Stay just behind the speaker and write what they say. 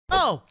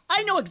So,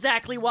 I know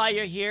exactly why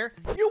you're here.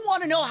 You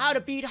want to know how to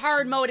beat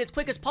hard mode as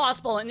quick as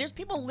possible, and there's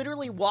people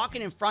literally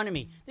walking in front of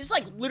me. They just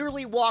like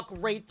literally walk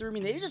right through me.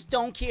 They just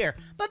don't care.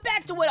 But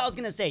back to what I was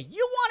gonna say.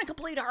 You want to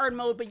complete hard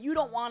mode, but you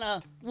don't want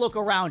to look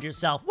around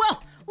yourself.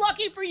 Well,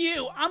 lucky for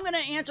you, I'm gonna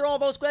answer all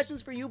those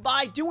questions for you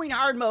by doing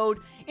hard mode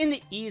in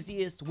the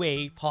easiest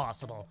way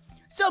possible.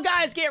 So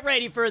guys, get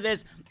ready for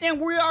this, and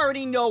we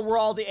already know where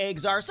all the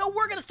eggs are, so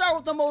we're gonna start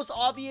with the most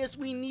obvious.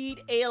 We need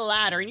a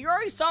ladder, and you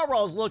already saw where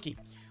I was looking.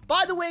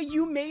 By the way,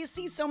 you may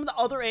see some of the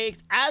other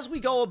eggs as we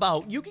go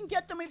about. You can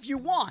get them if you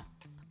want.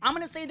 I'm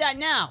gonna say that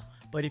now,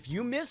 but if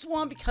you miss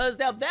one because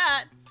of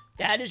that,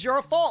 that is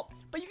your fault.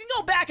 But you can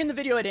go back in the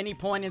video at any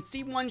point and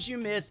see ones you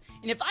missed,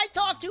 and if I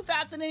talk too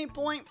fast at any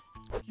point,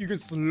 you can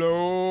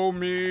slow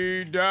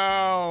me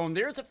down.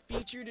 There's a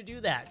feature to do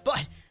that,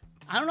 but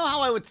I don't know how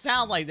I would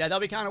sound like that.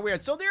 That'd be kind of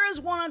weird. So there is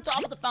one on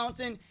top of the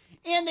fountain,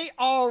 and they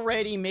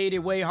already made it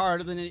way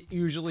harder than it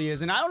usually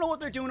is. And I don't know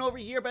what they're doing over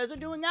here, but as they're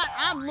doing that,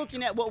 I'm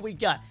looking at what we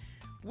got.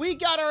 We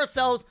got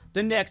ourselves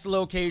the next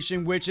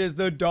location, which is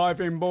the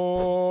diving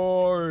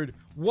board.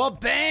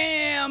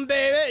 Wha-bam,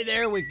 baby.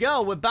 There we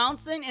go. We're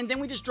bouncing, and then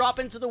we just drop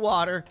into the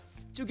water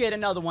to get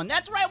another one.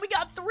 That's right. We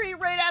got 3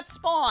 right at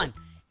spawn.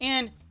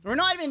 And we're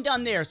not even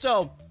done there.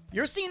 So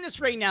you're seeing this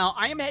right now.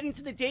 I am heading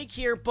to the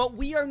daycare, but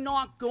we are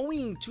not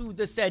going to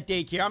the said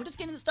daycare. I'm just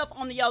getting the stuff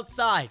on the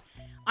outside.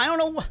 I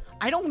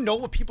don't know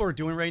what people are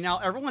doing right now.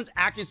 Everyone's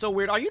acting so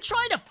weird. Are you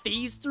trying to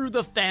phase through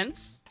the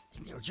fence? I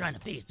think they were trying to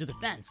phase through the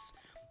fence.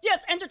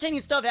 Yes,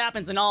 entertaining stuff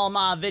happens in all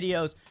my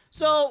videos.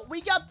 So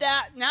we got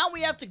that. Now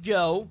we have to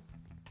go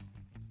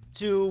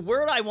to,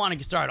 where do I want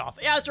to start off?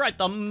 Yeah, that's right,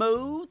 the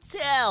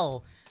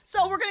motel.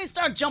 So we're going to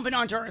start jumping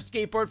onto our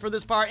skateboard for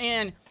this part,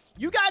 and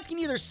you guys can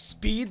either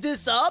speed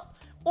this up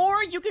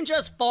or you can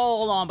just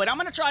follow along, but I'm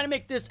going to try to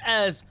make this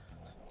as,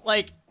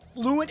 like,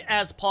 fluent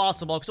as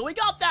possible. So we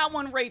got that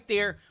one right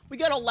there. We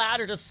got a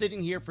ladder just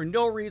sitting here for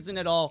no reason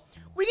at all.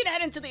 We can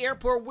head into the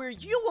airport where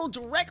you will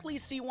directly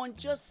see one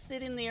just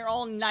sitting there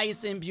all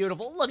nice and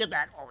beautiful. Look at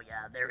that. Oh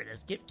yeah, there it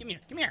is. Come here,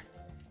 come here.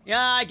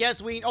 Yeah, I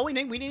guess we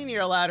didn't need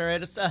a ladder.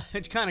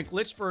 It kind of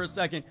glitched for a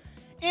second.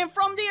 And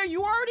from there,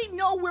 you already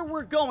know where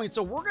we're going.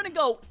 So we're going to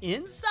go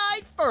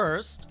inside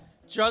first,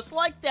 just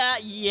like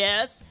that.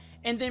 Yes.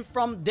 And then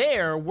from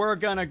there, we're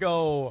going to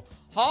go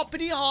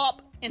hoppity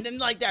hop. And then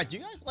like that. Do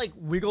you guys like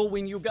wiggle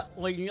when you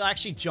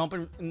actually jump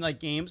in like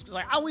games? Because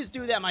I always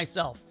do that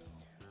myself.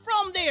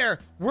 From there,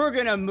 we're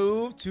gonna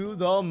move to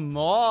the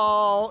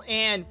mall.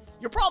 And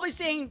you're probably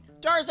saying,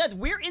 Darzeth,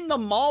 where in the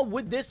mall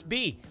would this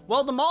be?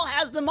 Well, the mall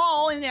has the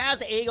mall, and it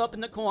has an egg up in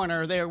the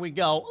corner. There we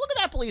go. Look at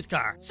that police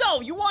car.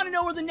 So you want to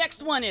know where the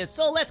next one is.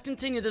 So let's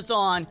continue this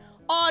on.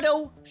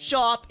 Auto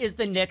shop is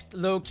the next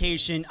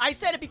location. I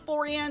said it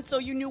beforehand, so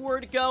you knew where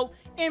to go.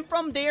 And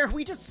from there,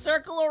 we just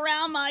circle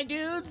around, my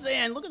dudes.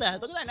 And look at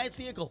that. Look at that nice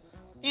vehicle.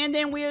 And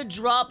then we'll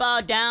drop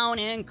down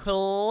and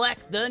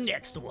collect the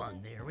next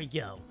one. There we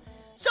go.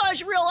 So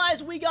as you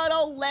realize, we got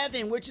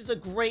 11, which is a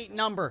great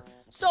number.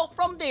 So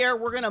from there,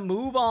 we're going to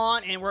move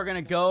on, and we're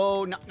going to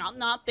go,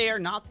 not there,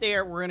 not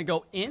there. We're going to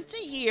go into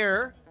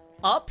here,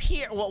 up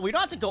here. Well, we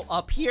don't have to go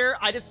up here.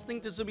 I just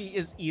think this will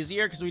be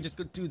easier because we just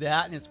could do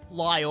that and just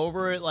fly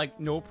over it like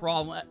no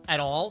problem at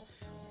all.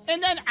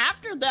 And then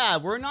after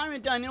that, we're not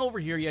even done over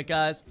here yet,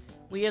 guys.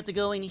 We have to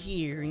go in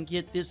here and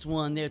get this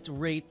one that's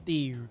right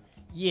there.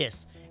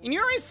 Yes. And you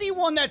already see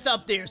one that's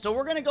up there, so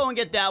we're going to go and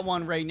get that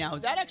one right now.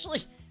 Is that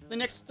actually the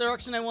next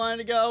direction I wanted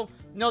to go?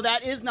 No,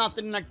 that is not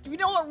the next. You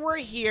know what? We're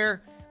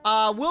here.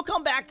 We'll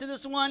come back to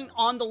this one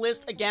on the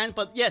list again,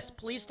 but yes,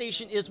 police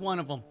station is one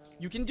of them.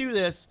 You can do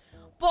this,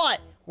 but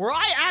where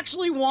I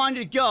actually wanted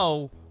to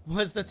go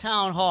was the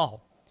town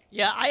hall.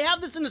 Yeah, I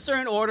have this in a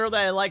certain order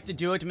that I like to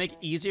do it to make it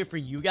easier for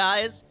you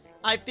guys.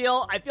 I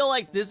feel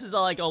like this is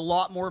like a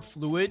lot more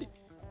fluid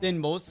than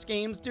most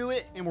games do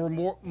it, and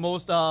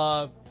most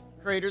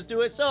creators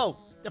do it. So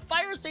the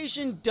fire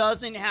station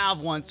doesn't have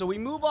one. So we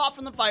move off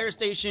from the fire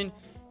station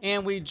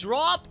and we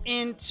drop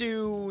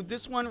into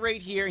this one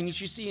right here. And you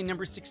should see a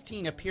number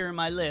 16 appear in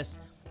my list.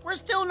 We're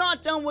still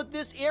not done with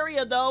this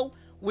area though.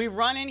 We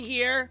run in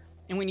here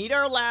and we need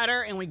our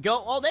ladder and we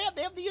go. Oh, they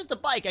have to use the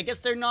bike. I guess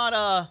they're not,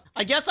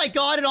 I guess I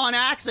got it on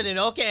accident.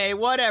 Okay,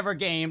 whatever,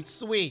 game.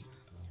 Sweet.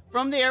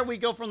 From there, we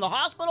go from the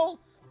hospital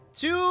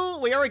to,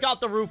 we already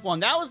got the roof one.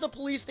 That was the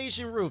police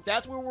station roof.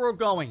 That's where we're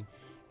going.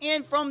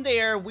 And from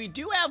there, we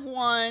do have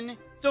one.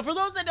 So for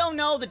those that don't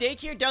know, the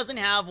daycare doesn't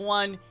have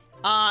one.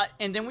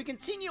 And then we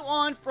continue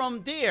on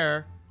from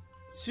there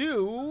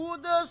to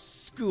the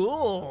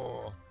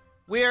school.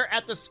 Where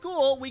at the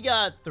school, we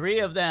got 3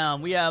 of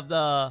them. We have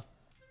the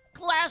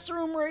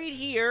classroom right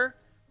here.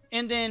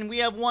 And then we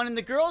have one in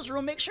the girls'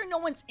 room. Make sure no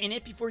one's in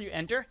it before you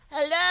enter.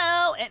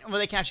 Hello! And, well,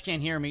 they actually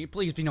can't hear me.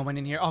 Please be no one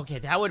in here. Okay,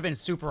 that would have been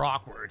super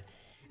awkward.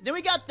 Then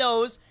we got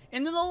those.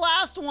 And then the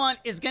last one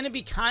is going to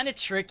be kind of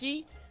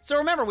tricky. So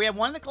remember, we have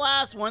one in the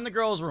class, one in the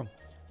girls' room.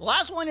 The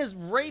last one is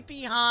right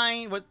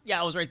behind,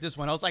 yeah, it was right this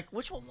one. I was like,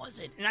 which one was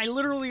it? And I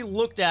literally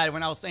looked at it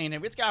when I was saying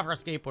it. Let's get off our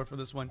skateboard for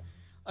this one.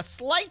 A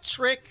slight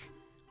trick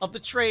of the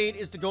trade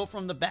is to go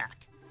from the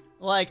back.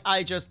 like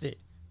I just did.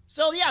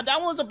 So yeah, that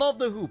one was above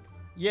the hoop.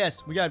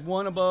 Yes, we got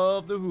one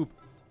above the hoop.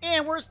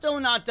 And we're still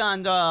not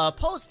done. The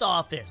post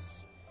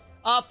office.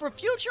 For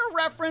future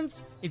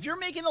reference, if you're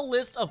making a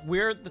list of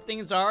where the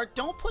things are,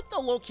 don't put the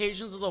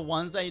locations of the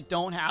ones that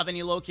don't have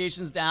any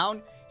locations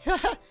down.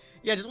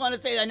 Yeah, just want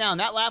to say that now. And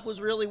that laugh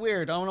was really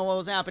weird. I don't know what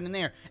was happening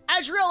there.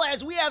 As you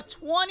realize, we have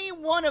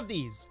 21 of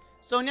these.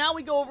 So now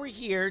we go over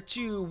here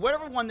to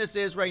whatever one this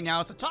is right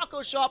now. It's a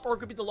taco shop or it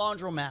could be the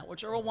laundromat,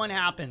 whichever one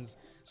happens.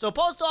 So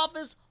post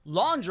office,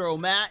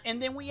 laundromat,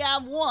 and then we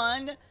have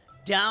one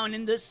down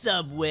in the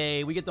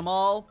subway. We get them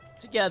all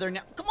together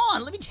now. Come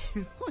on, let me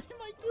do. What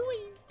am I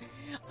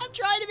doing? I'm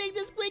trying to make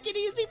this quick and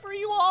easy for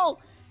you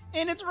all.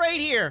 And it's right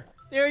here.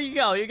 There you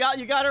go. You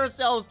got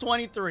ourselves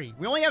 23.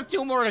 We only have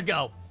 2 more to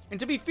go. And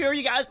to be fair,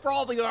 you guys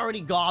probably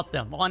already got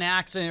them on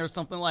accident or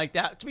something like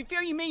that. To be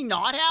fair, you may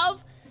not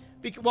have.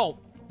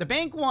 Well, the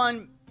bank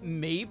one,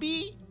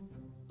 maybe.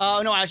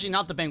 No, actually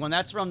not the bank one.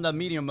 That's from the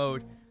medium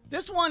mode.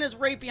 This one is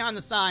right behind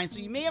the sign,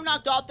 so you may have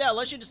not got that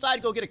unless you decide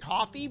to go get a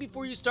coffee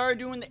before you start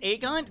doing the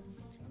egg hunt.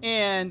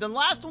 And the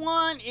last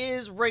one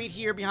is right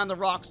here behind the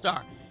rock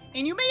star.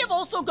 And you may have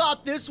also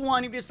got this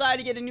one if you decide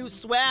to get a new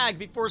swag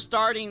before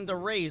starting the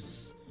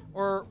race.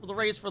 Or the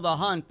race for the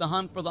hunt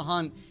for the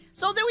hunt.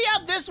 So then we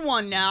have this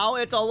one now.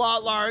 It's a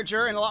lot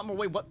larger and a lot more.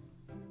 Wait, what?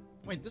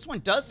 Wait, this one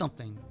does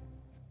something.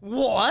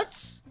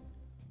 What?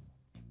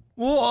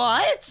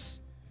 What?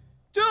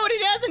 Dude,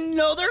 it has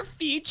another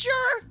feature?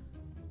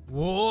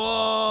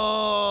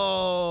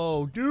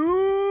 Whoa,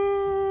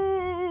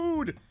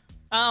 dude.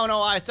 I don't know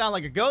why I sound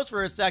like a ghost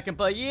for a second,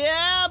 but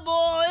yeah,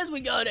 boys, we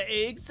go to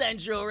Egg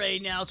Central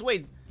right now. So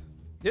wait,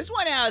 this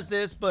one has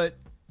this, but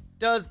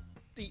does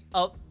the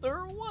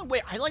other one?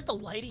 Wait, I like the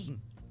lighting.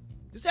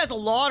 This has a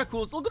lot of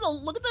cool stuff.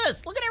 Look at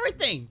this. Look at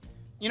everything.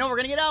 You know, we're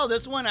gonna get out of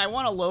this one. I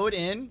want to load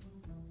in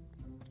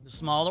the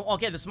smaller.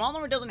 Okay, the smaller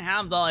one doesn't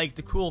have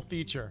the cool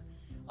feature.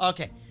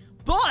 Okay,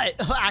 but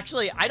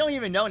actually, I don't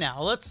even know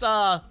now. Let's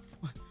I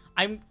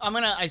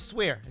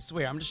swear,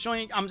 I'm just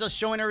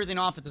showing everything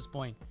off at this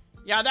point.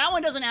 Yeah, that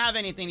one doesn't have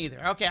anything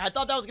either. Okay, I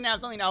thought that was gonna have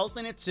something else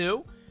in it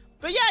too.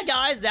 But yeah,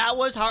 guys, that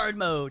was hard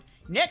mode.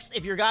 Next,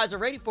 if you guys are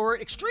ready for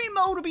it, extreme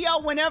mode will be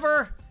out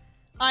whenever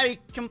I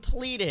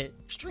complete it.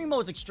 Extreme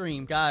mode's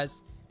extreme,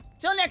 guys.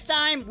 Till next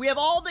time, we have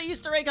all the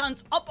Easter egg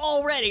hunts up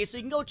already, so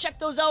you can go check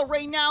those out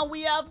right now.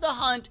 We have the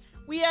hunt,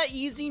 we had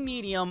easy,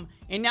 medium,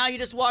 and now you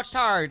just watched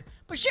hard.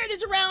 But share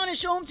these around and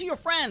show them to your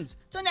friends.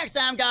 Till next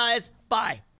time, guys, bye.